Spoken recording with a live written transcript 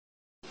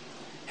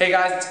Hey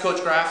guys, it's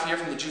Coach Graff here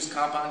from the Juice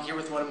Compound, here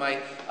with one of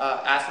my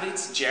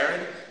athletes,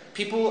 Jared.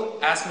 People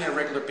ask me on a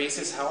regular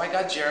basis how I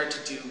got Jared to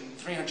do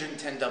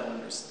 310 double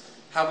unders,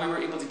 how we were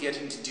able to get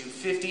him to do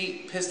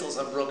 50 pistols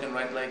on broken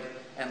right leg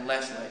and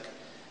left leg,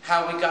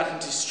 how we got him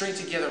to string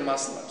together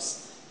muscle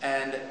ups.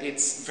 And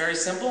it's very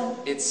simple,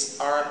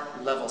 it's our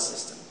level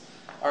system.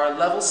 Our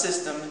level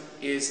system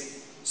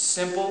is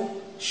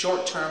simple,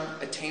 short-term,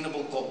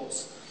 attainable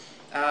goals.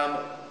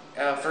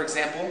 For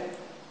example,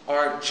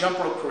 our jump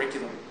rope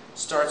curriculum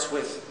starts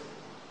with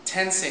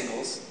 10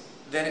 singles,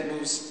 then it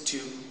moves to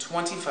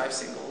 25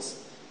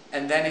 singles,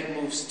 and then it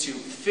moves to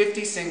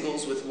 50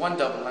 singles with 1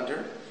 double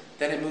under,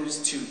 then it moves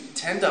to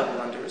 10 double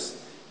unders,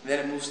 then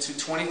it moves to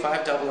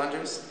 25 double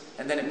unders,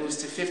 and then it moves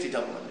to 50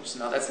 double unders.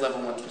 Now that's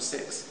level 1 through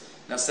 6.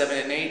 Now 7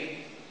 and 8,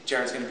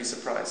 Jared's going to be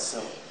surprised.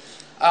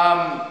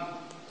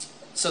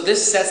 So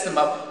this sets them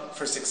up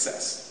for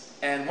success.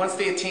 And once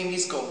they attain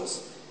these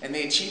goals, and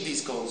they achieve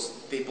these goals,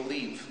 they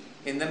believe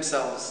in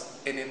themselves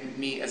and in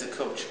me as a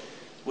coach,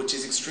 which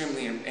is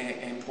extremely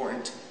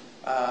important.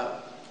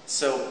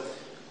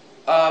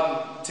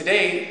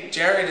 Today,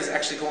 Jared is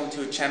actually going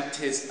to attempt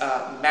his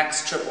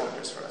max triple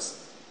unders for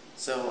us.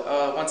 So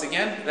once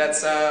again,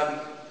 that's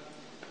our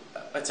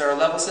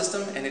level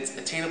system, and it's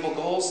attainable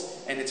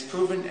goals, and it's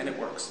proven, and it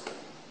works.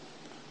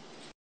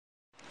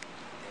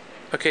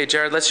 Okay,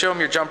 Jared, let's show him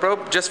your jump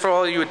rope. Just for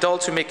all you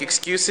adults who make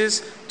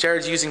excuses,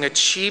 Jared's using a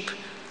cheap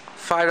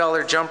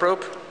 $5 jump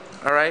rope,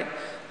 all right?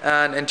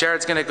 And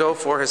Jared's going to go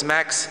for his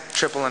max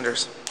triple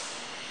unders.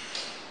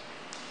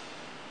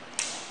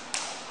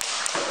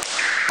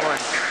 1.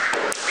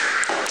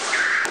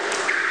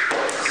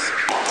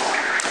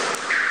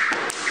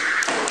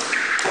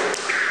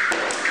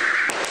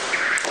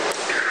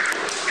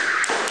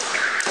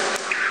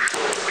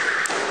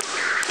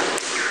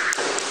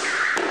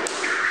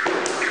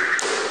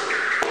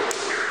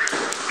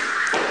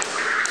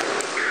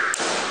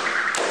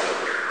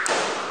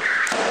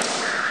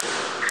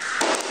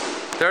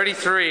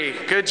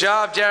 33. Good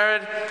job,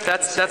 Jared.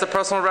 That's a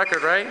personal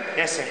record, right?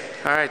 Yes, sir.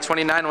 All right,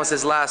 29 was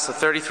his last, so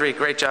 33.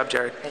 Great job,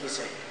 Jared. Thank you,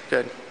 sir.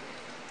 Good.